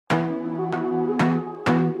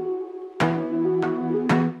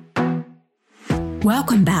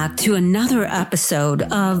Welcome back to another episode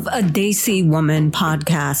of A Desi Woman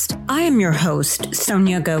podcast. I am your host,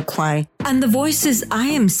 Sonia Gokhale, and the voices I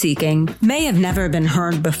am seeking may have never been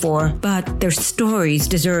heard before, but their stories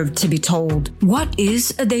deserve to be told. What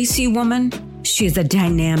is a Desi woman? She is a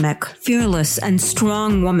dynamic, fearless, and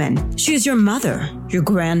strong woman. She is your mother, your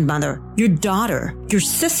grandmother, your daughter, your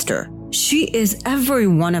sister. She is every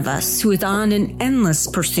one of us who is on an endless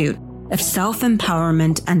pursuit of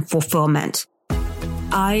self-empowerment and fulfillment.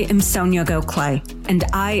 I am Sonia Gokhale, and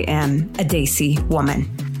I am a Desi woman.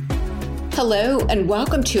 Hello, and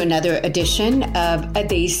welcome to another edition of A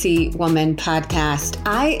Desi Woman podcast.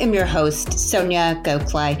 I am your host, Sonia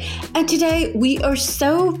Gokhale, and today we are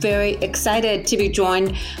so very excited to be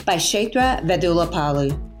joined by Chaitra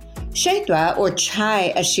Vedullapalli. Chaitra, or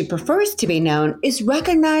Chai as she prefers to be known, is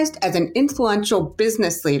recognized as an influential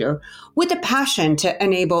business leader with a passion to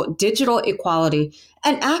enable digital equality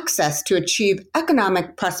and access to achieve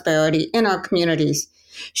economic prosperity in our communities.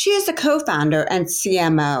 She is the co-founder and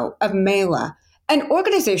CMO of Mela, an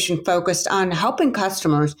organization focused on helping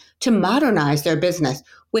customers to modernize their business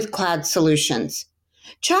with cloud solutions.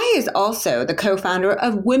 Chai is also the co-founder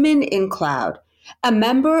of Women in Cloud, a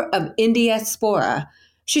member of Indiaspora.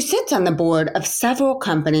 She sits on the board of several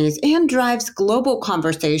companies and drives global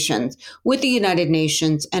conversations with the United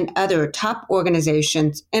Nations and other top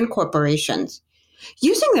organizations and corporations.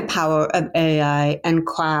 Using the power of AI and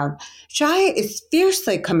cloud, Chai is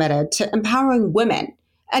fiercely committed to empowering women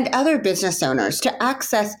and other business owners to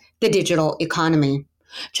access the digital economy.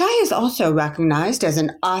 Chai is also recognized as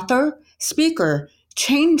an author, speaker,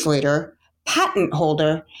 change leader, patent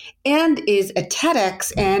holder, and is a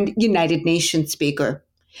TEDx and United Nations speaker.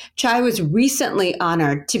 Chai was recently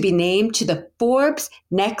honored to be named to the Forbes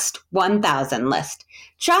Next 1000 list.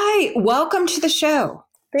 Chai, welcome to the show.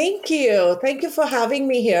 Thank you. Thank you for having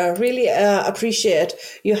me here. Really appreciate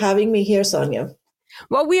you having me here, Sonia.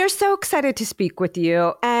 Well, we are so excited to speak with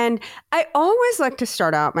you. And I always like to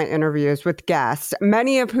start out my interviews with guests,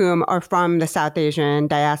 many of whom are from the South Asian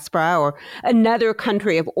diaspora or another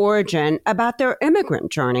country of origin, about their immigrant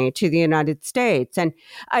journey to the United States. And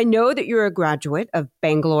I know that you're a graduate of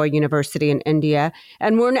Bangalore University in India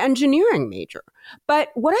and were an engineering major. But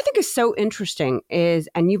what I think is so interesting is,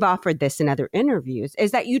 and you've offered this in other interviews,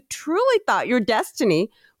 is that you truly thought your destiny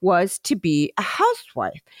was to be a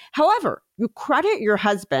housewife. However, you credit your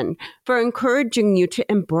husband for encouraging you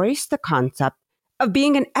to embrace the concept of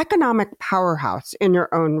being an economic powerhouse in your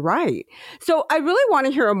own right. So I really want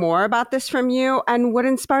to hear more about this from you and what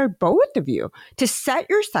inspired both of you to set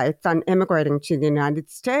your sights on immigrating to the United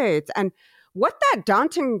States and what that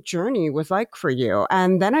daunting journey was like for you.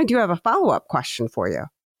 And then I do have a follow-up question for you.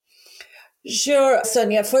 Sure,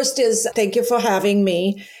 Sonia. First is thank you for having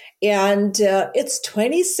me. And it's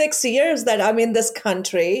 26 years that I'm in this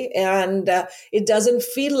country, and it doesn't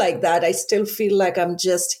feel like that. I still feel like I'm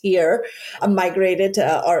just here. I'm migrated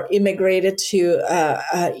or immigrated to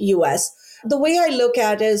U.S. The way I look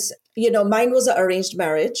at it is, mine was an arranged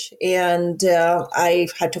marriage, and I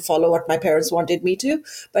had to follow what my parents wanted me to.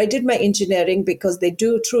 But I did my engineering because they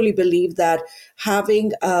do truly believe that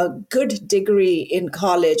having a good degree in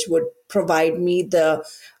college would provide me the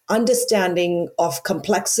understanding of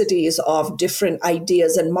complexities of different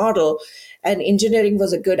ideas and model. And engineering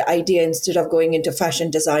was a good idea instead of going into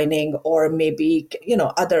fashion designing or maybe,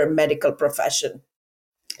 other medical profession.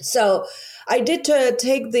 So I did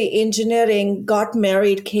take the engineering, got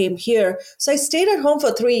married, came here. So I stayed at home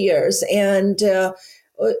for 3 years and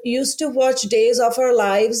used to watch Days of Our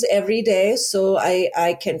Lives every day. So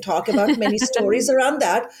I can talk about many stories around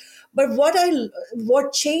that. But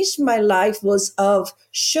what changed my life was a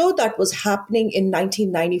show that was happening in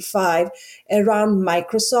 1995 around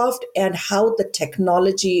Microsoft and how the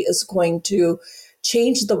technology is going to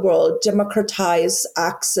change the world, democratize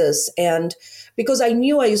access. And because I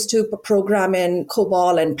knew I used to program in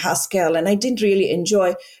COBOL and Pascal, and I didn't really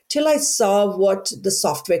enjoy till I saw what the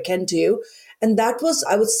software can do. And that was,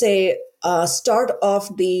 I would say, start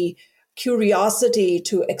of the curiosity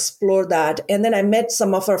to explore that. And then I met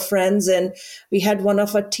some of our friends, and we had one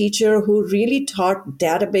of our teacher who really taught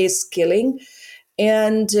database skilling.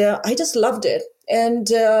 And I just loved it. And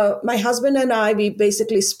my husband and I, we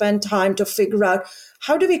basically spent time to figure out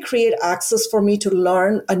how do we create access for me to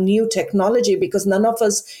learn a new technology, because none of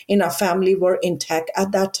us in our family were in tech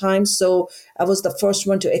at that time. So I was the first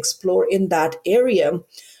one to explore in that area.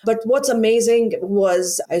 But what's amazing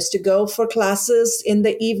was I used to go for classes in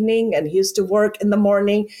the evening and he used to work in the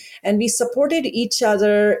morning, and we supported each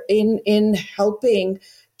other in helping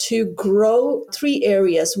to grow three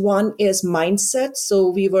areas. One is mindset. So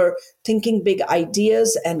we were thinking big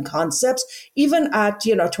ideas and concepts, even at,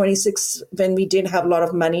 26, when we didn't have a lot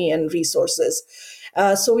of money and resources.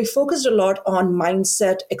 So we focused a lot on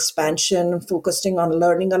mindset expansion, focusing on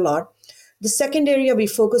learning a lot. The second area we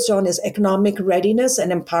focused on is economic readiness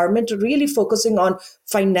and empowerment, really focusing on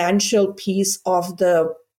financial piece of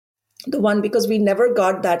the one, because we never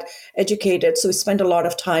got that educated. So we spent a lot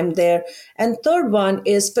of time there. And third one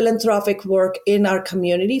is philanthropic work in our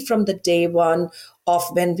community from the day one of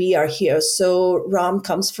when we are here. So Ram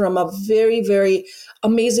comes from a very, very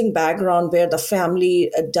amazing background where the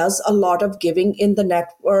family does a lot of giving in the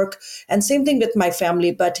network. And same thing with my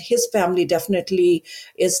family, but his family definitely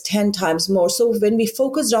is 10 times more. So when we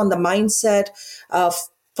focused on the mindset of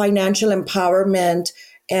financial empowerment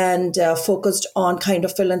and focused on kind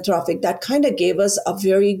of philanthropic, that kind of gave us a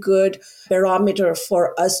very good barometer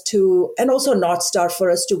for us to, and also North Star for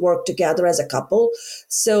us to work together as a couple.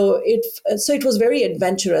 So it was very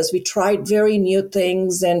adventurous. We tried very new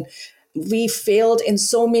things and we failed in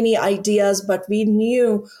so many ideas, but we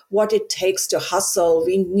knew what it takes to hustle.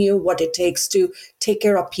 We knew what it takes to take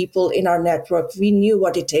care of people in our network. We knew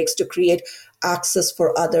what it takes to create access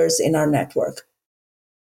for others in our network.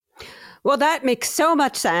 Well, that makes so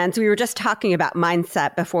much sense. We were just talking about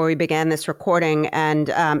mindset before we began this recording. And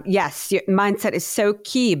yes, mindset is so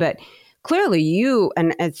key. But clearly you,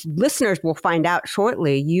 and as listeners will find out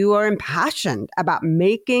shortly, you are impassioned about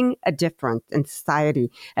making a difference in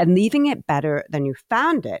society and leaving it better than you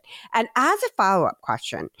found it. And as a follow-up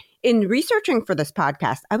question, in researching for this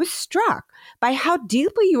podcast, I was struck by how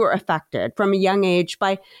deeply you were affected from a young age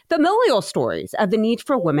by familial stories of the need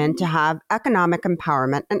for women to have economic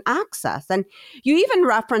empowerment and access. And you even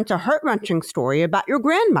reference a heart-wrenching story about your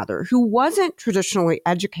grandmother who wasn't traditionally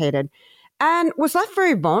educated and was left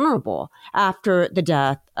very vulnerable after the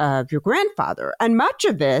death of your grandfather. And much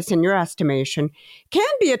of this, in your estimation, can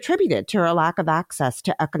be attributed to her lack of access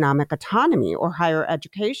to economic autonomy or higher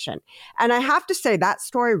education. And I have to say that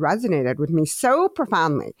story resonated with me so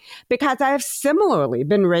profoundly because I have similarly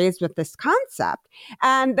been raised with this concept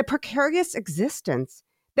and the precarious existence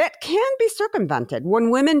that can be circumvented when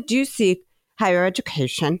women do seek higher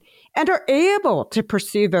education and are able to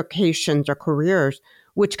pursue vocations or careers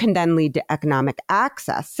which can then lead to economic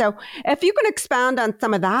access. So if you can expound on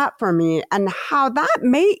some of that for me and how that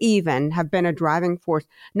may even have been a driving force,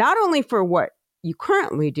 not only for what you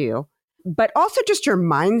currently do, but also just your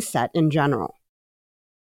mindset in general.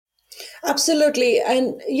 Absolutely.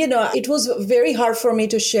 And, it was very hard for me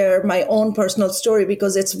to share my own personal story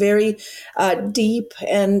because it's very deep.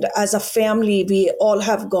 And as a family, we all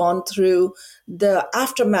have gone through the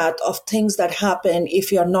aftermath of things that happen if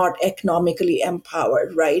you're not economically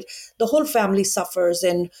empowered, right? The whole family suffers,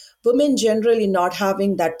 and women generally not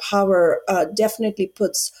having that power definitely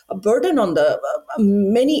puts a burden on the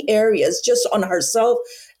many areas, just on herself,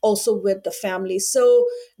 also with the family. So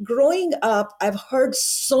growing up, I've heard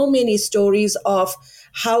so many stories of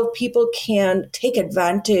how people can take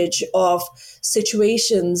advantage of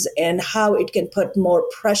situations and how it can put more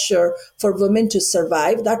pressure for women to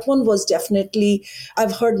survive. That one was definitely,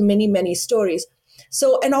 I've heard many, many stories.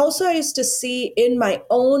 So, and also I used to see in my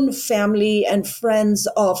own family and friends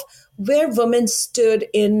of where women stood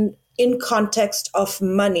in context of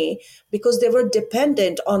money, because they were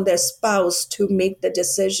dependent on their spouse to make the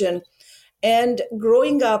decision. And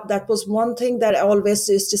growing up, that was one thing that I always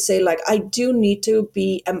used to say, like, I do need to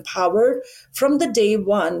be empowered from the day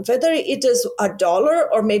one, whether it is $1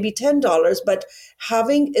 or maybe $10, but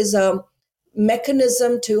having is a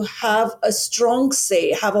mechanism to have a strong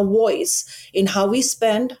say, have a voice in how we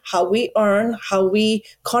spend, how we earn, how we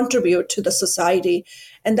contribute to the society.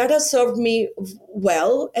 And that has served me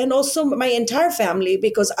well, and also my entire family,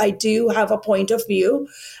 because I do have a point of view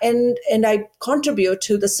and I contribute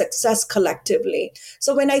to the success collectively.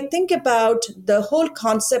 So when I think about the whole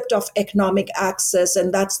concept of economic access,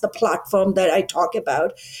 and that's the platform that I talk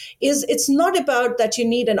about, is it's not about that you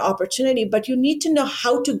need an opportunity, but you need to know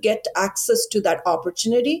how to get access to that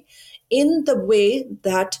opportunity in the way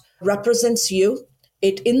that represents you,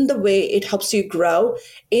 in the way it helps you grow,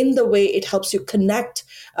 in the way it helps you connect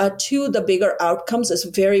to the bigger outcomes is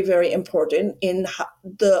very, very important in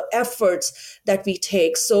the efforts that we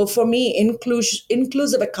take. So for me,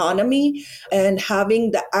 inclusive economy and having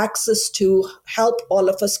the access to help all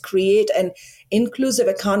of us create an inclusive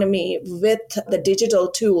economy with the digital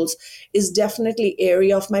tools is definitely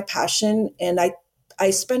area of my passion. And I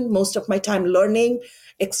spend most of my time learning,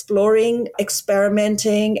 exploring,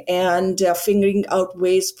 experimenting, and figuring out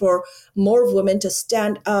ways for more women to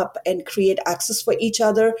stand up and create access for each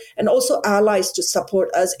other, and also allies to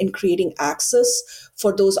support us in creating access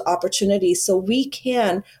for those opportunities so we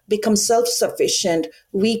can become self-sufficient.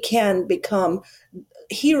 We can become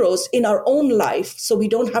heroes in our own life so we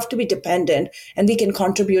don't have to be dependent, and we can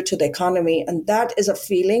contribute to the economy. And that is a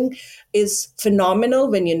feeling is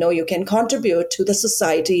phenomenal when you know you can contribute to the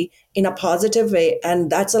society in a positive way, and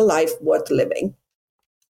that's a life worth living.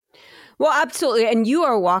 Well, absolutely. And you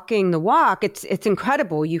are walking the walk. It's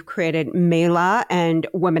incredible. You've created Mela and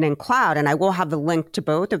Women in Cloud, and I will have the link to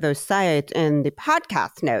both of those sites in the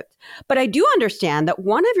podcast notes. But I do understand that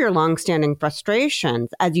one of your longstanding frustrations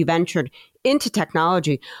as you ventured into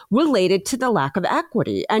technology related to the lack of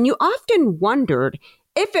equity. And you often wondered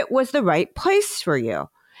if it was the right place for you.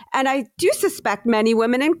 And I do suspect many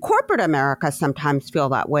women in corporate America sometimes feel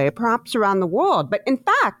that way, perhaps around the world. But in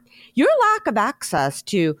fact, your lack of access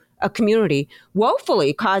to a community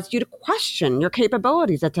woefully caused you to question your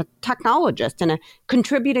capabilities as a technologist and a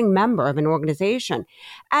contributing member of an organization.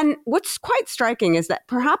 And what's quite striking is that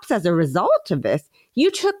perhaps as a result of this,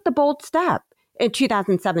 you took the bold step in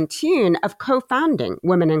 2017 of co-founding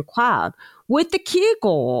Women in Cloud, with the key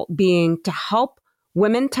goal being to help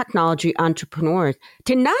women technology entrepreneurs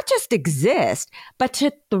to not just exist, but to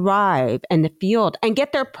thrive in the field and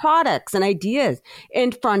get their products and ideas in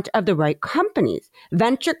front of the right companies,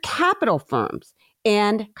 venture capital firms,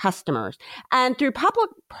 and customers. And through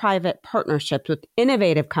public-private partnerships with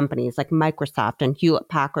innovative companies like Microsoft and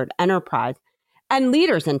Hewlett-Packard Enterprise and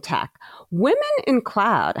leaders in tech, Women in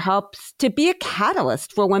Cloud helps to be a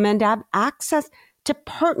catalyst for women to have access to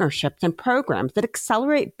partnerships and programs that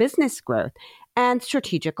accelerate business growth and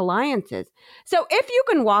strategic alliances. So if you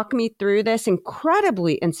can walk me through this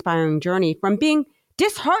incredibly inspiring journey from being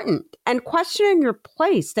disheartened and questioning your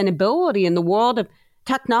place and ability in the world of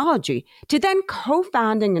technology to then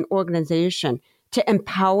co-founding an organization to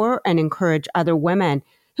empower and encourage other women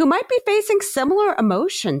who might be facing similar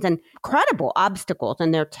emotions and credible obstacles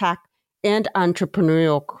in their tech and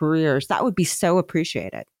entrepreneurial careers, that would be so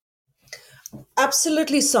appreciated.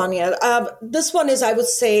 Absolutely, Sonia. This one is, I would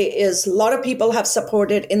say, is a lot of people have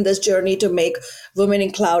supported in this journey to make Women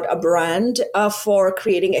in Cloud a brand for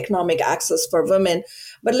creating economic access for women.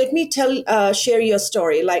 But let me share your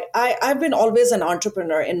story. Like I've been always an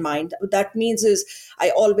entrepreneur in mind. What that means is I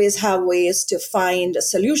always have ways to find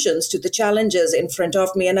solutions to the challenges in front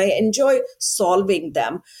of me, and I enjoy solving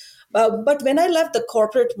them. But when I left the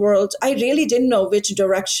corporate world, I really didn't know which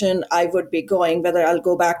direction I would be going, whether I'll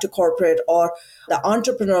go back to corporate or the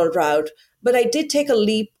entrepreneurial route. But I did take a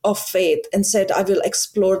leap of faith and said, I will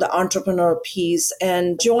explore the entrepreneur piece,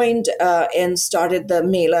 and joined and started the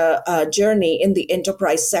Mela journey in the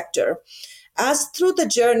enterprise sector. As through the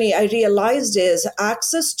journey, I realized is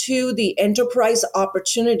access to the enterprise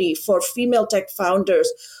opportunity for female tech founders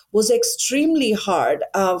was extremely hard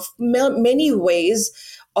of many ways.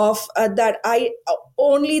 That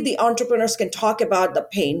only the entrepreneurs can talk about the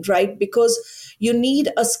pain, right? Because you need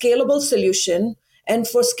a scalable solution. And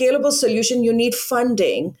for scalable solution, you need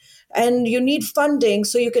funding. And you need funding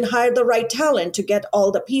so you can hire the right talent to get all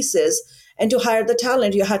the pieces. And to hire the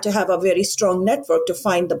talent, you had to have a very strong network to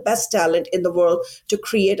find the best talent in the world to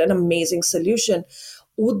create an amazing solution.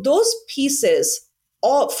 With those pieces,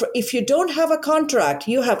 if you don't have a contract,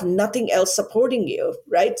 you have nothing else supporting you,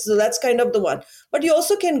 right? So that's kind of the one. But you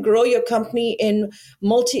also can grow your company in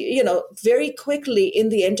very quickly in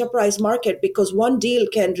the enterprise market, because one deal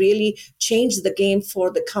can really change the game for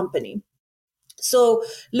the company. So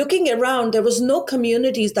looking around, there was no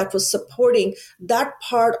communities that was supporting that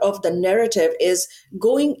part of the narrative, is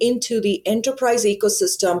going into the enterprise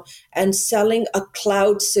ecosystem and selling a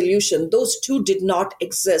cloud solution. Those two did not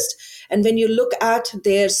exist. And when you look at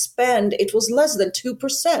their spend, it was less than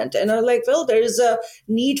 2%. And I'm like, well, there is a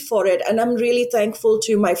need for it. And I'm really thankful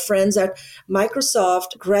to my friends at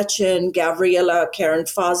Microsoft, Gretchen, Gabriella, Karen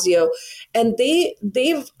Fazio. And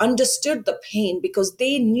they've understood the pain, because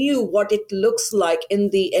they knew what it looks like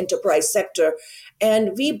in the enterprise sector.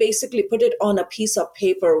 And we basically put it on a piece of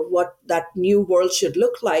paper. What that new world should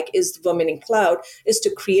look like is Women in Cloud, is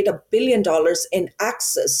to create $1 billion in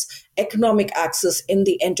access, economic access in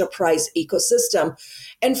the enterprise ecosystem.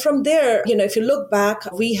 And from there, if you look back,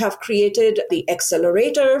 we have created the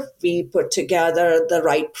accelerator. We put together the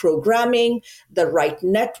right programming, the right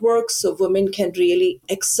networks, so women can really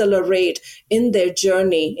accelerate in their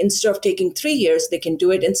journey. Instead of taking 3 years, they can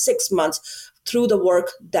do it in 6 months. through the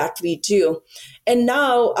work that we do. And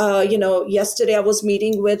now, yesterday I was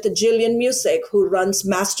meeting with Jillian Music, who runs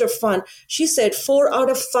Master Fund. She said 4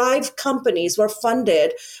 out of 5 companies were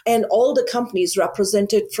funded, and all the companies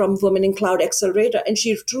represented from Women in Cloud Accelerator. And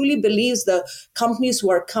she truly believes the companies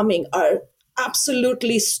who are coming are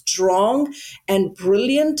absolutely strong and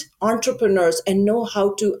brilliant entrepreneurs and know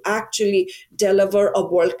how to actually deliver a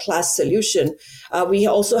world-class solution. We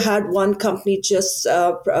also had one company just,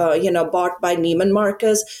 bought by Neiman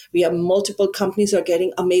Marcus. We have multiple companies who are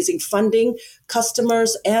getting amazing funding,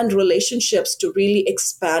 customers, and relationships to really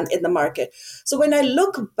expand in the market. So when I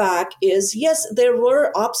look back yes, there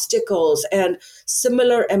were obstacles and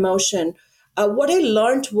similar emotion. What I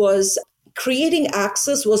learned was creating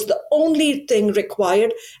access was the only thing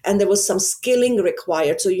required, and there was some skilling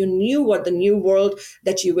required. So you knew what the new world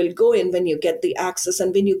that you will go in when you get the access.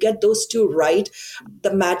 And when you get those two right,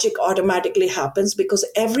 the magic automatically happens because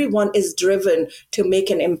everyone is driven to make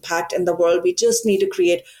an impact in the world. We just need to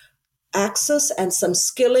create access and some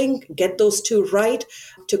skilling, get those two right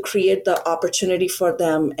to create the opportunity for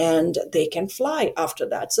them, and they can fly after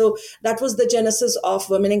that. So that was the genesis of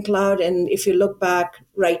Women in Cloud. And if you look back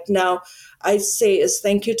right now, I say is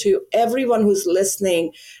thank you to everyone who's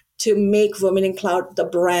listening to make Women in Cloud the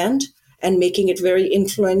brand and making it very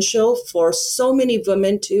influential for so many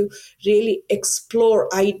women to really explore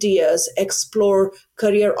ideas, explore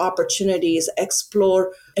career opportunities,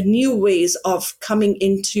 explore new ways of coming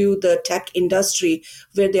into the tech industry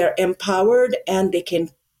where they're empowered and they can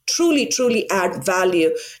truly, truly add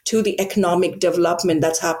value to the economic development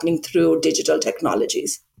that's happening through digital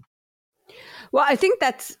technologies. Well, I think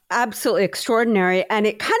that's absolutely extraordinary. And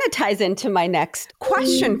it kind of ties into my next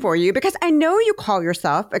question for you, because I know you call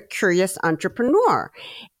yourself a curious entrepreneur.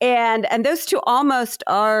 And those two almost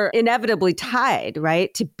are inevitably tied,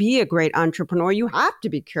 right? To be a great entrepreneur, you have to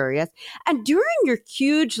be curious. And during your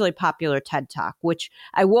hugely popular TED Talk, which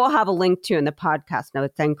I will have a link to in the podcast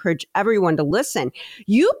notes, I encourage everyone to listen,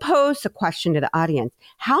 you pose a question to the audience.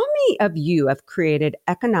 How many of you have created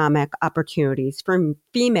economic opportunities for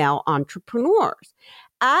female entrepreneurs?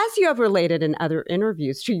 As you have related in other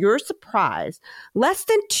interviews, to your surprise, less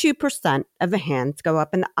than 2% of the hands go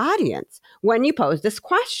up in the audience when you pose this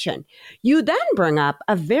question. You then bring up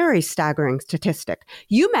a very staggering statistic.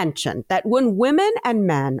 You mentioned that when women and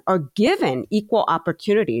men are given equal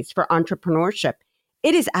opportunities for entrepreneurship,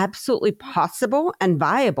 it is absolutely possible and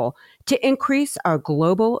viable to increase our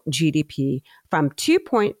global GDP from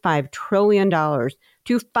 $2.5 trillion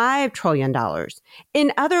to $5 trillion.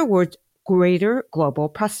 In other words, greater global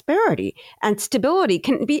prosperity and stability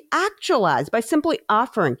can be actualized by simply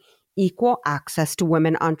offering equal access to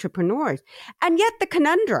women entrepreneurs. And yet the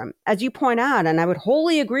conundrum, as you point out, and I would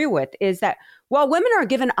wholly agree with, is that while women are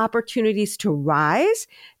given opportunities to rise,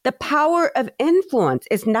 the power of influence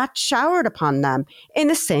is not showered upon them in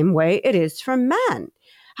the same way it is for men.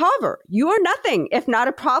 However, you are nothing if not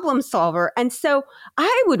a problem solver. And so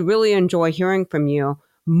I would really enjoy hearing from you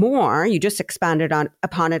more. You just expanded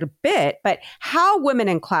upon it a bit, but how Women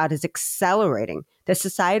in Cloud is accelerating the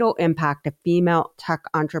societal impact of female tech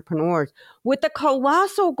entrepreneurs with the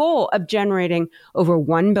colossal goal of generating over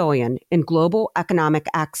 $1 billion in global economic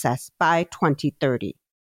access by 2030.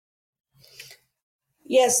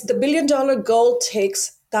 Yes, the $1 billion goal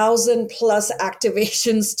takes 1,000+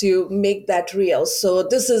 activations to make that real. So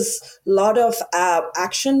this is a lot of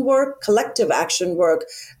action work, collective action work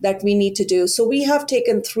that we need to do. So we have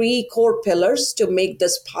taken 3 core pillars to make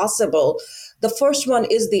this possible. The first one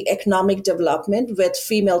is the economic development with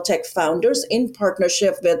female tech founders in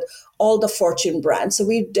partnership with all the Fortune brands. So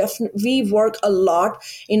we work a lot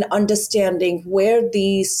in understanding where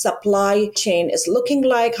the supply chain is looking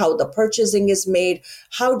like, how the purchasing is made,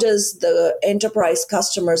 how does the enterprise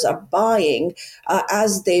customers are buying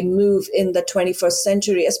as they move in the 21st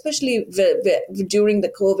century, especially during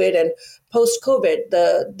the COVID and post-COVID,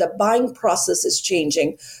 the buying process is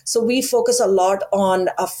changing. So we focus a lot on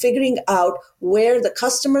figuring out where the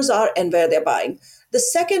customers are and where they're buying. The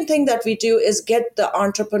second thing that we do is get the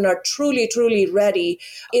entrepreneur truly, truly ready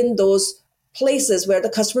in those places where the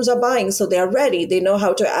customers are buying. So they're ready. They know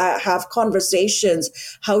how to have conversations,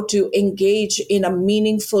 how to engage in a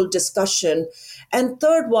meaningful discussion. And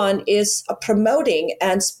third one is promoting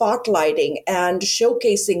and spotlighting and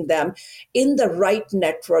showcasing them in the right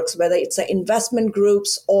networks, whether it's investment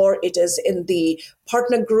groups or it is in the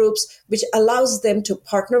partner groups, which allows them to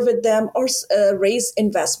partner with them or raise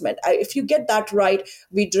investment. If you get that right,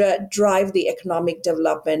 we drive the economic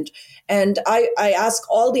development. And I ask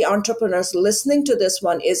all the entrepreneurs listening to this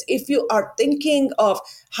one is, if you are thinking of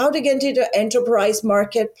how to get into the enterprise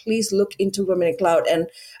market, please look into Women in Cloud and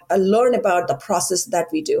learn about the process that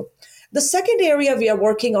we do. The second area we are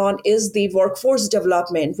working on is the workforce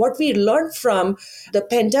development. What we learned from the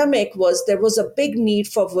pandemic was there was a big need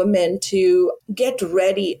for women to get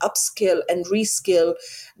ready, upskill and reskill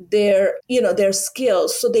their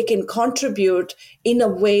skills so they can contribute in a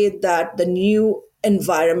way that the new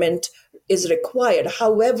environment is required.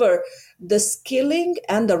 However, the skilling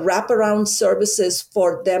and the wraparound services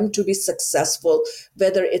for them to be successful,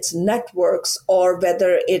 whether it's networks or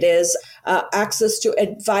whether it is access to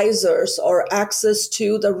advisors or access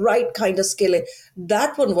to the right kind of skilling,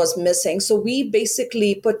 that one was missing. So we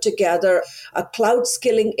basically put together a cloud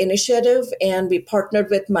skilling initiative, and we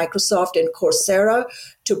partnered with Microsoft and Coursera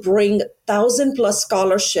to bring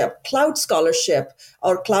 1,000+ cloud scholarship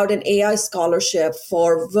or cloud and AI scholarship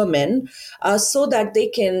for women, so that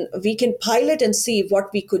we can pilot and see what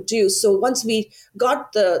we could do. So once we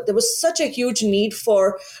got there was such a huge need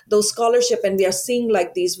for those scholarship, and we are seeing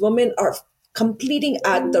like these women are completing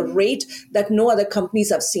at the rate that no other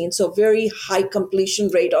companies have seen. So very high completion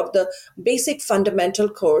rate of the basic fundamental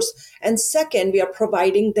course. And second, we are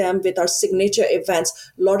providing them with our signature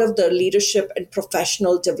events, a lot of the leadership and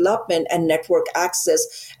professional development and network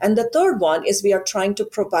access. And the third one is we are trying to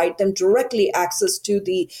provide them directly access to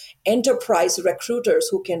the enterprise recruiters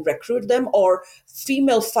who can recruit them, or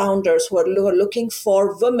female founders who are looking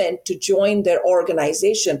for women to join their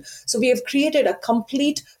organization. So we have created a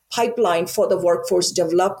complete pipeline for the workforce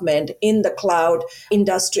development in the cloud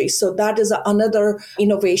industry. So that is another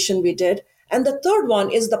innovation we did. And the third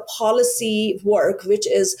one is the policy work, which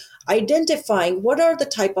is identifying what are the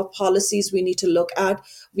type of policies we need to look at.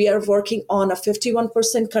 We are working on a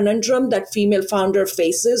 51% conundrum that female founder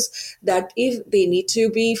faces, that if they need to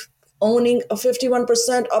be owning a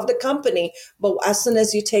 51% of the company, but as soon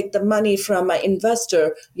as you take the money from an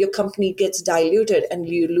investor, your company gets diluted and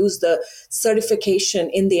you lose the certification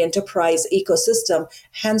in the enterprise ecosystem,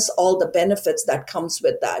 hence all the benefits that comes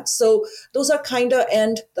with that. So those are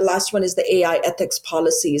and the last one is the AI ethics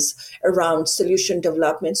policies around solution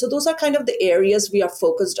development. So those are the areas we are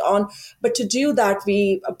focused on. But to do that,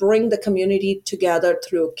 we bring the community together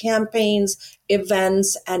through campaigns,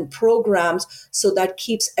 events, and programs, so that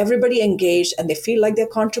keeps everybody engaged and they feel like they're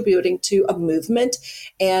contributing to a movement.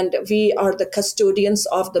 And we are the custodians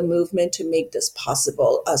of the movement to make this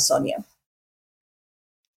possible, Sonia.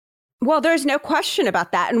 Well, there's no question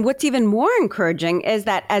about that. And what's even more encouraging is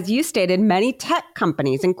that, as you stated, many tech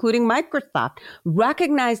companies, including Microsoft,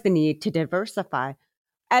 recognize the need to diversify.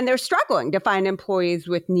 And they're struggling to find employees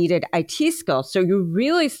with needed IT skills. So you're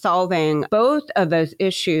really solving both of those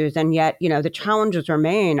issues. And yet, the challenges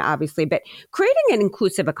remain, obviously. But creating an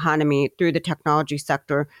inclusive economy through the technology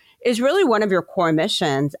sector is really one of your core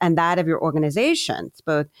missions, and that of your organizations,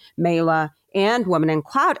 both Mela and Women in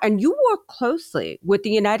Cloud. And you work closely with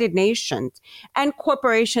the United Nations and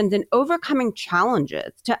corporations in overcoming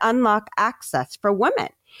challenges to unlock access for women.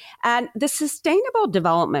 And the Sustainable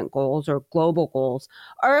Development Goals, or global goals,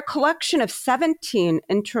 are a collection of 17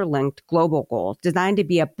 interlinked global goals designed to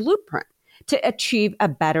be a blueprint to achieve a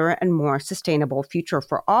better and more sustainable future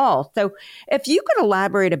for all. So if you could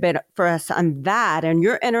elaborate a bit for us on that and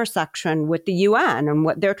your intersection with the UN and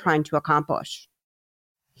what they're trying to accomplish.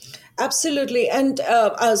 Absolutely. And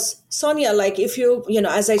as Sonia, if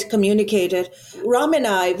as I communicated, Ram and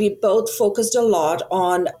I, we both focused a lot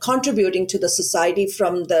on contributing to the society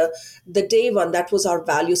from the day one. That was our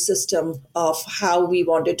value system of how we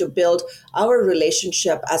wanted to build our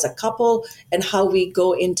relationship as a couple and how we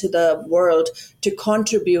go into the world to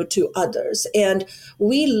contribute to others. And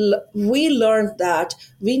we learned that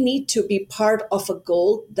we need to be part of a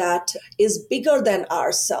goal that is bigger than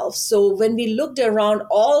ourselves. So when we looked around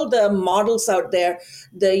all the models out there,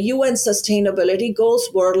 the UN sustainability goals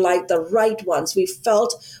were the right ones. We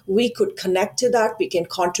felt we could connect to that, we can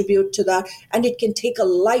contribute to that, and it can take a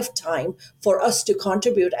lifetime for us to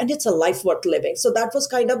contribute, and it's a life worth living. So that was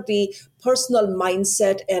the personal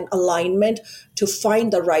mindset and alignment to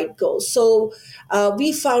find the right goals. So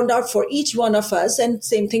we found out for each one of us, and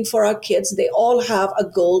same thing for our kids, they all have a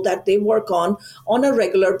goal that they work on a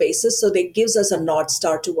regular basis. So that gives us a North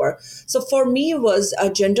Star to work. So for me, it was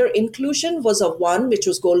gender inclusion was a one, which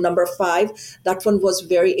was goal number 5. That one was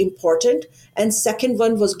very important. And second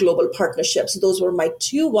one was global partnerships. Those were my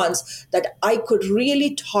 2 ones that I could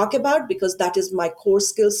really talk about because that is my core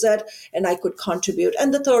skill set and I could contribute.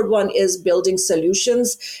 And the third one is building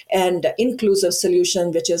solutions and inclusive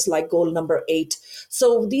solution, which is like goal number 8.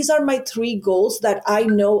 So these are my 3 goals that I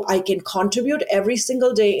know I can contribute every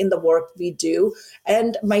single day in the work we do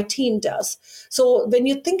and my team does. So when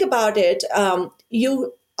you think about it,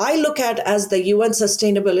 I look at as the UN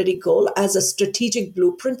sustainability goal as a strategic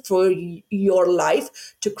blueprint for your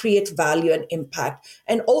life to create value and impact.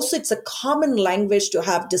 And also it's a common language to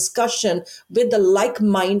have discussion with the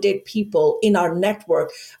like-minded people in our network,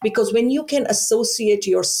 because when you can associate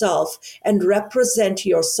yourself and represent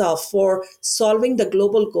yourself for solving the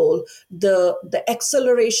global goal, the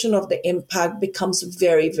acceleration of the impact becomes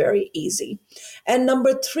very, very easy. And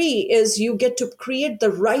number 3 is you get to create the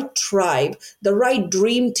right tribe, the right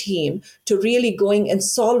dream team to really going and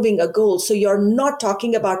solving a goal. So you're not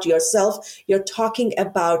talking about yourself, you're talking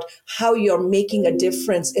about how you're making a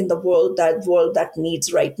difference in the world that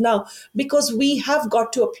needs right now, because we have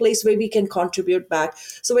got to a place where we can contribute back.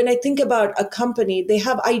 So when I think about a company,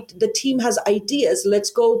 the team has ideas. Let's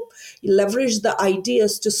go leverage the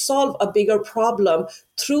ideas to solve a bigger problem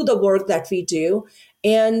through the work that we do.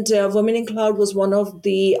 And Women in Cloud was one of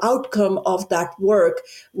the outcome of that work,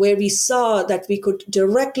 where we saw that we could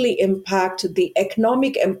directly impact the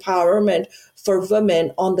economic empowerment for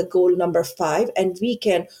women on the goal number 5. And we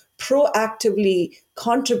can proactively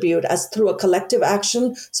contribute as through a collective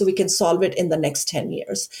action so we can solve it in the next 10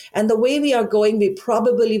 years. And the way we are going, we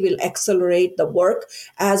probably will accelerate the work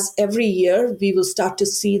as every year we will start to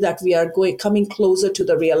see that we are coming closer to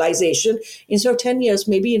the realization. Instead of 10 years,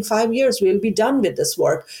 maybe in 5 years, we'll be done with this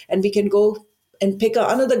work and we can go and pick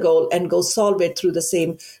another goal and go solve it through the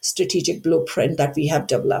same strategic blueprint that we have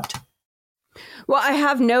developed. Well, I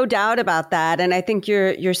have no doubt about that. And I think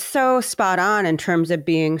you're so spot on in terms of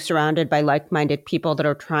being surrounded by like-minded people that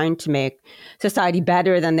are trying to make society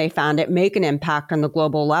better than they found it, make an impact on the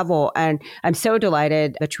global level. And I'm so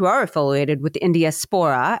delighted that you are affiliated with India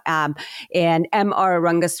Spora and M.R.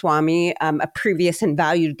 Rangaswamy, a previous and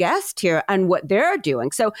valued guest here, and what they're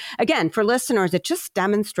doing. So again, for listeners, it just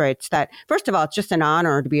demonstrates that, first of all, it's just an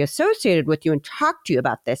honor to be associated with you and talk to you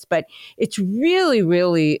about this, but it's really,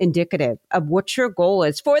 really indicative of what your goal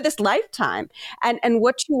is for this lifetime and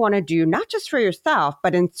what you want to do, not just for yourself,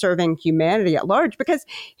 but in serving humanity at large. Because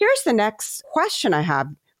here's the next question I have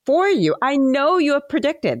for you. I know you have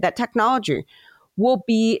predicted that technology will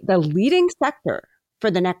be the leading sector for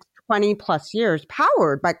the next 20 plus years,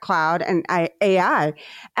 powered by cloud and AI,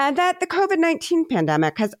 and that the COVID-19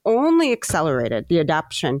 pandemic has only accelerated the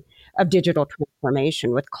adoption of digital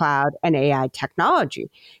transformation with cloud and AI technology.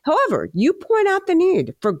 However, you point out the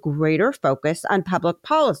need for greater focus on public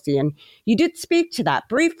policy, and you did speak to that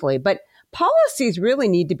briefly, but policies really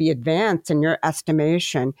need to be advanced in your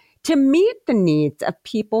estimation to meet the needs of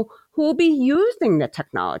people who will be using the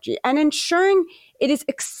technology and ensuring it is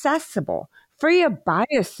accessible, free of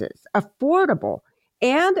biases, affordable,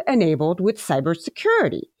 and enabled with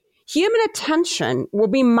cybersecurity. Human attention will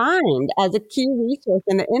be mined as a key resource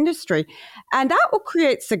in the industry, and that will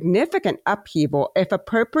create significant upheaval if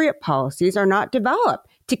appropriate policies are not developed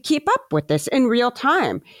to keep up with this in real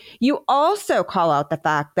time. You also call out the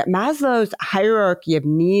fact that Maslow's hierarchy of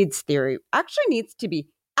needs theory actually needs to be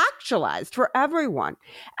actualized for everyone,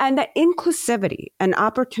 and that inclusivity and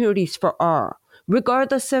opportunities for all,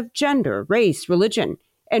 regardless of gender, race, religion,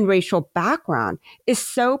 and racial background, is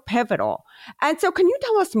so pivotal. And so can you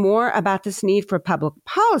tell us more about this need for public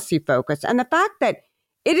policy focus and the fact that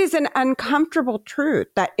it is an uncomfortable truth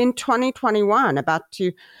that in 2021, about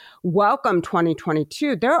to welcome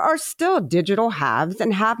 2022, there are still digital haves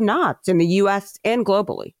and have-nots in the US and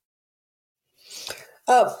globally?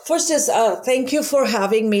 First is thank you for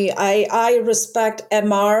having me. I respect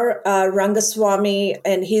M.R. Rangaswamy,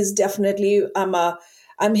 and he's definitely,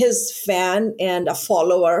 I'm his fan and a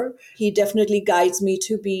follower. He definitely guides me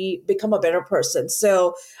to become a better person.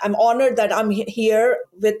 So I'm honored that I'm here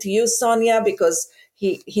with you, Sonia, because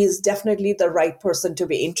he's definitely the right person to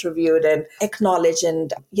be interviewed and acknowledged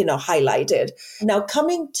and, highlighted. Now,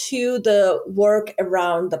 coming to the work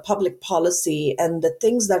around the public policy and the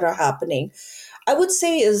things that are happening, I would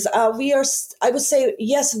say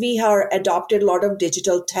yes, we are adopted a lot of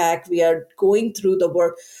digital tech. We are going through the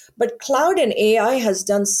work, but cloud and AI has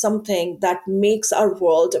done something that makes our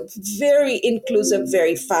world very inclusive,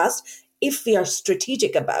 very fast, if we are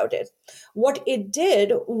strategic about it. What it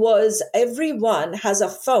did was everyone has a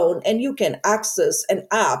phone and you can access an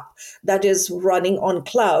app that is running on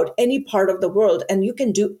cloud any part of the world, and you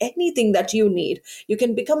can do anything that you need. You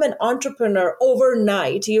can become an entrepreneur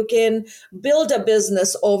overnight. You can build a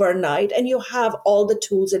business overnight, and you have all the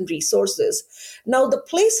tools and resources. Now, the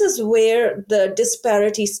places where the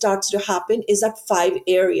disparity starts to happen is at 5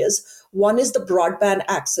 areas. One is the broadband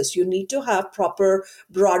access. You need to have proper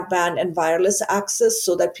broadband and wireless access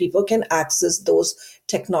so that people can access those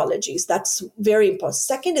technologies. That's very important.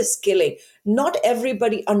 Second is skilling. Not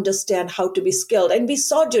everybody understands how to be skilled. And we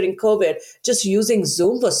saw during COVID, just using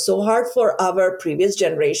Zoom was so hard for our previous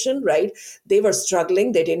generation, right? They were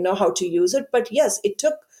struggling. They didn't know how to use it. But yes, it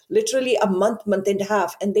took literally a month and a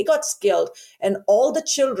half, and they got skilled. And all the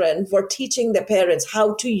children were teaching their parents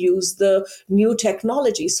how to use the new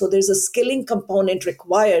technology. So there's a skilling component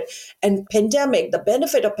required. And the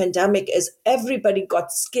benefit of pandemic is everybody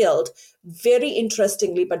got skilled, very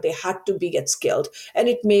interestingly, but they had to get skilled. And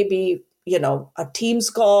it may be, a Teams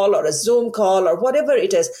call or a Zoom call or whatever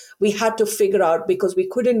it is, we had to figure out because we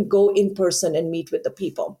couldn't go in person and meet with the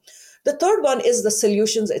people. The third one is the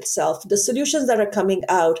solutions itself, the solutions that are coming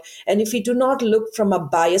out. And if we do not look from a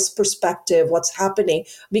biased perspective, what's happening,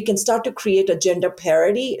 we can start to create a gender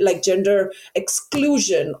parity, like gender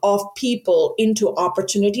exclusion of people into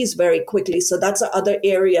opportunities very quickly. So that's the other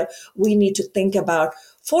area we need to think about.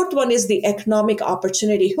 Fourth one is the economic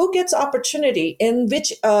opportunity. Who gets opportunity in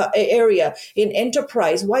which area? In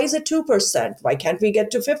enterprise, why is it 2%? Why can't we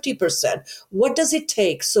get to 50%? What does it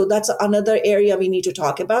take? So that's another area we need to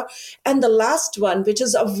talk about. And the last one, which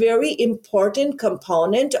is a very important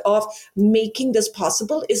component of making this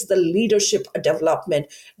possible, is the leadership development.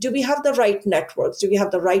 Do we have the right networks? Do we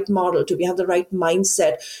have the right model? Do we have the right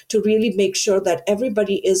mindset to really make sure that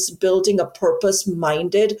everybody is building a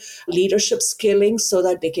purpose-minded leadership skilling so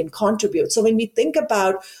that they can contribute? So when we think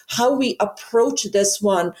about how we approach this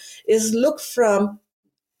one is look from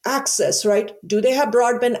access, right? Do they have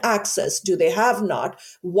broadband access? Do they have not?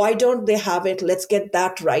 Why don't they have it? Let's get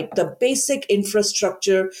that right. The basic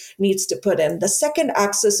infrastructure needs to put in. The second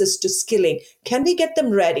access is to skilling. Can we get them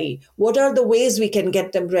ready? What are the ways we can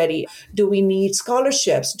get them ready? Do we need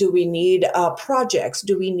scholarships? Do we need projects?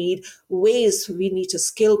 Do we need ways we need to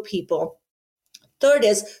skill people? Third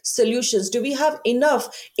is solutions. Do we have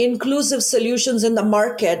enough inclusive solutions in the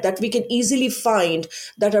market that we can easily find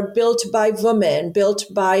that are built by women, built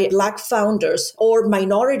by Black founders or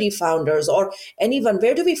minority founders or anyone?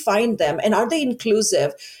 Where do we find them? And are they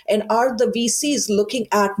inclusive? And are the VCs looking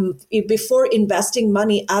at, before investing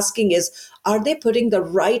money, asking are they putting the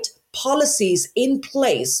right policies in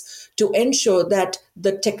place to ensure that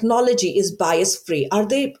the technology is bias-free? Are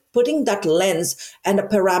they putting that lens and a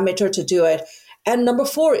parameter to do it? And number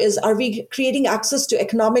 4 is, are we creating access to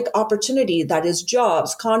economic opportunity? That is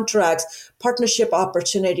jobs, contracts, partnership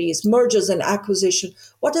opportunities, mergers and acquisition.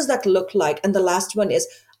 What does that look like? And the last one is,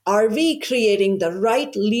 are we creating the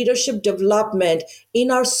right leadership development in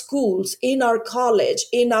our schools, in our college,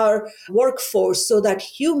 in our workforce so that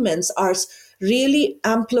humans are really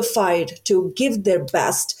amplified to give their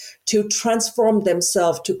best, to transform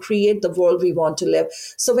themselves, to create the world we want to live?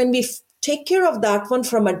 So when we take care of that one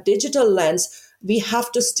from a digital lens, we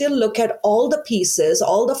have to still look at all the pieces,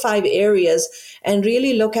 all the 5 areas, and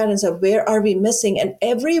really look at and say, where are we missing? And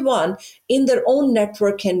everyone in their own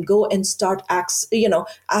network can go and start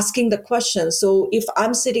asking the question. So if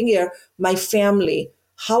I'm sitting here, my family,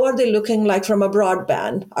 how are they looking like from a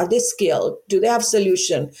broadband? Are they skilled? Do they have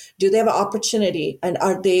solution? Do they have opportunity? And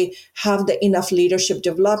are they have the enough leadership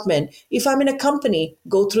development? If I'm in a company,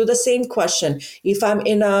 go through the same question. If I'm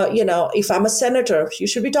if I'm a senator, you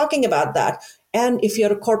should be talking about that. And if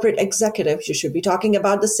you're a corporate executive, you should be talking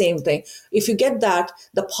about the same thing. If you get that,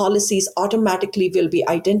 the policies automatically will be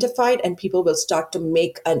identified and people will start to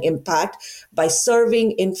make an impact by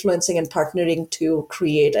serving, influencing, and partnering to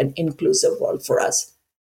create an inclusive world for us.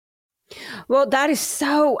 Well, that is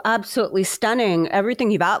so absolutely stunning,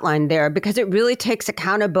 everything you've outlined there, because it really takes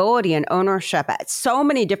accountability and ownership at so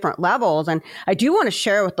many different levels. And I do want to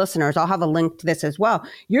share with listeners, I'll have a link to this as well.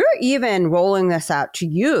 You're even rolling this out to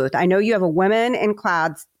youth. I know you have a Women in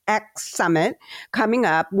Cloud X Summit coming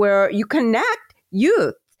up where you connect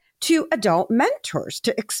youth to adult mentors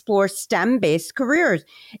to explore STEM-based careers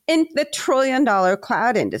in the $1 trillion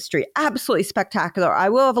cloud industry. Absolutely spectacular. I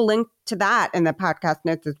will have a link to that in the podcast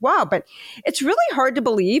notes as well. But it's really hard to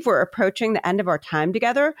believe we're approaching the end of our time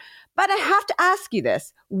together. But I have to ask you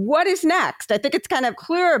this. What is next? I think it's kind of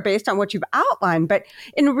clearer based on what you've outlined. But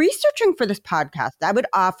in researching for this podcast, I would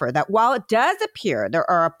offer that while it does appear there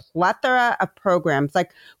are a plethora of programs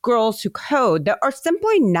like Girls Who Code, there are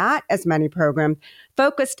simply not as many programs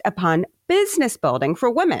focused upon business building for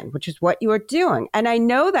women, which is what you are doing. And I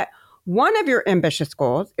know that one of your ambitious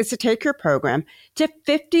goals is to take your program to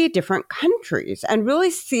 50 different countries and really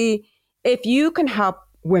see if you can help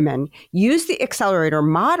women use the accelerator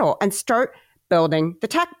model and start building the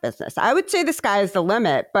tech business. I would say the sky is the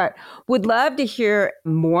limit, but would love to hear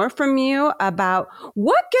more from you about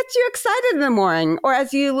what gets you excited in the morning, or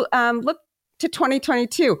as you look to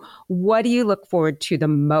 2022, what do you look forward to the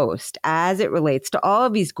most as it relates to all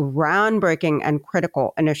of these groundbreaking and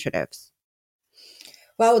critical initiatives?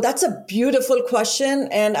 Wow, that's a beautiful question.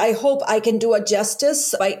 And I hope I can do it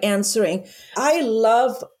justice by answering. I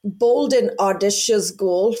love bold and audacious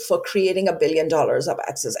goal for creating $1 billion of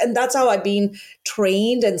access. And that's how I've been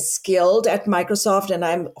trained and skilled at Microsoft. And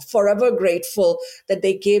I'm forever grateful that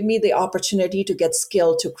they gave me the opportunity to get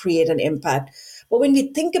skilled to create an impact. But when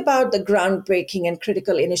we think about the groundbreaking and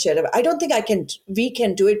critical initiative, I don't think we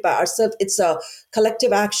can do it by ourselves. It's a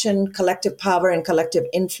collective action, collective power, and collective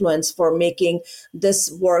influence for making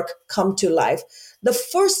this work come to life. The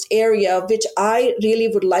first area which I really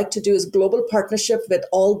would like to do is global partnership with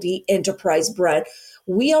all the enterprise brand.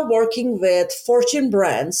 We are working with Fortune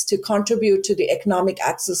brands to contribute to the economic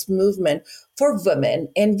access movement for women,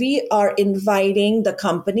 and we are inviting the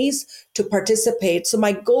companies to participate. So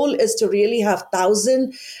my goal is to really have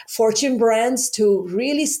 1,000 Fortune brands to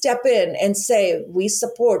really step in and say, we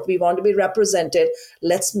support, we want to be represented,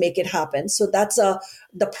 let's make it happen. So that's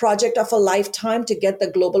the project of a lifetime, to get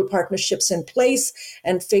the global partnerships in place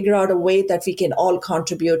and figure out a way that we can all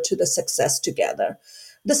contribute to the success together.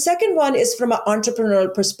 The second one is from an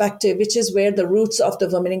entrepreneurial perspective, which is where the roots of the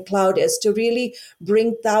Women in Cloud is, to really bring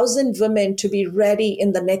 1,000 women to be ready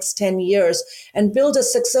in the next 10 years and build a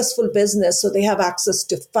successful business so they have access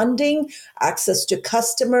to funding, access to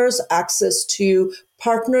customers, access to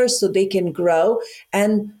partners so they can grow,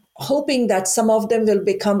 and hoping that some of them will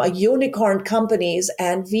become a unicorn companies,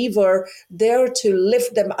 and we were there to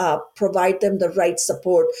lift them up, provide them the right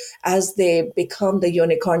support as they become the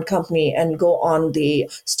unicorn company and go on the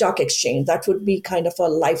stock exchange. That would be kind of a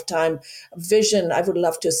lifetime vision. I would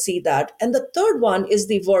love to see that. And the third one is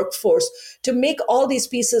the workforce. To make all these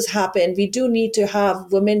pieces happen, we do need to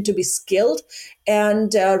have women to be skilled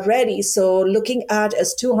and ready. So looking at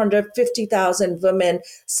as 250,000 women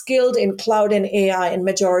skilled in cloud and AI, and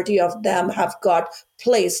majority of them have got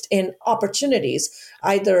placed in opportunities,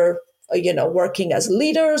 either working as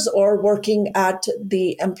leaders or working at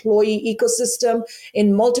the employee ecosystem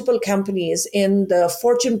in multiple companies, in the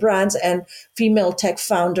Fortune brands and female tech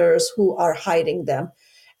founders who are hiding them.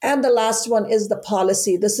 And the last one is the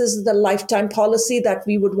policy. This is the lifetime policy that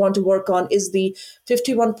we would want to work on, is the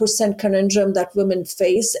 51% conundrum that women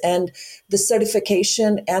face, and the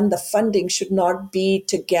certification and the funding should not be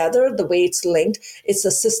together the way it's linked. It's a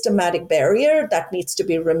systematic barrier that needs to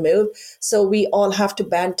be removed. So we all have to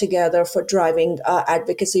band together for driving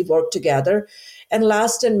advocacy work together. And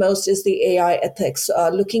last and most is the AI ethics,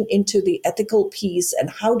 looking into the ethical piece and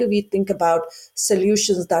how do we think about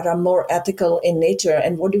solutions that are more ethical in nature,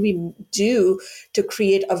 and what do we do to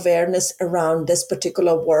create awareness around this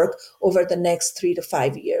particular work over the next 3 to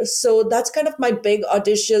 5 years. So that's kind of my big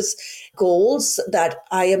audacious goals that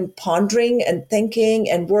I am pondering and thinking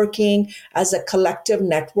and working as a collective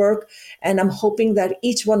network. And I'm hoping that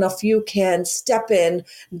each one of you can step in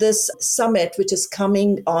this summit, which is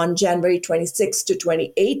coming on January 26th to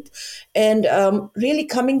 28th, and really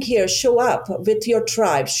coming here, show up with your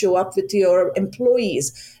tribe, show up with your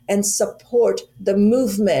employees, and support the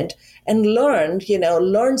movement and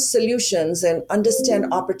learn solutions and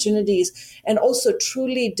understand opportunities, and also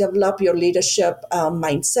truly develop your leadership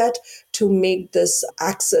mindset to make this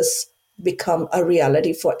access become a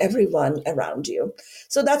reality for everyone around you.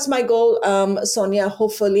 So that's my goal, Sonia.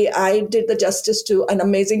 Hopefully I did the justice to an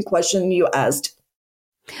amazing question you asked.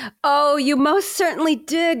 Oh, you most certainly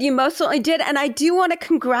did. You most certainly did. And I do want to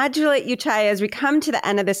congratulate you, Chaitra, as we come to the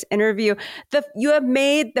end of this interview. You have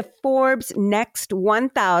made the Forbes Next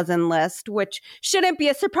 1000 list, which shouldn't be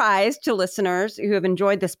a surprise to listeners who have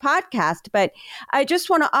enjoyed this podcast. But I just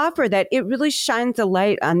want to offer that it really shines a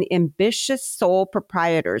light on the ambitious sole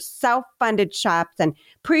proprietors, self-funded shops, and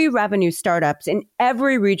pre-revenue startups in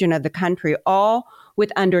every region of the country, all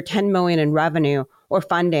with under 10 million in revenue, or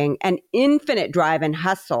funding, and infinite drive and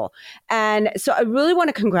hustle. And so I really want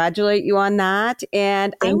to congratulate you on that.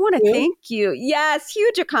 And I want to thank you. Yes,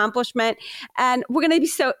 huge accomplishment. And we're going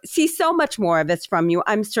to see so much more of this from you,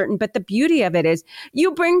 I'm certain. But the beauty of it is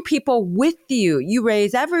you bring people with you. You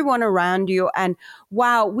raise everyone around you. And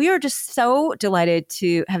wow, we are just so delighted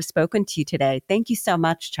to have spoken to you today. Thank you so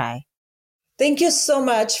much, Chai. Thank you so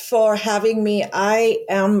much for having me. I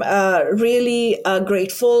am really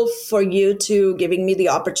grateful for you to giving me the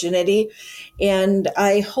opportunity. And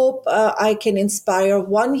I hope I can inspire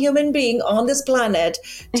one human being on this planet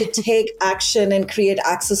to take action and create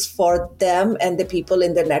access for them and the people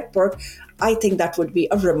in their network. I think that would be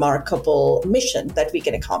a remarkable mission that we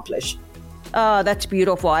can accomplish. Oh, that's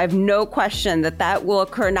beautiful. I have no question that will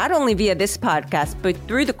occur not only via this podcast, but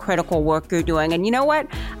through the critical work you're doing. And you know what?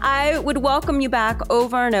 I would welcome you back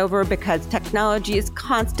over and over because technology is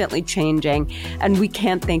constantly changing and we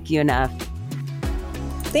can't thank you enough.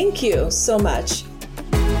 Thank you so much.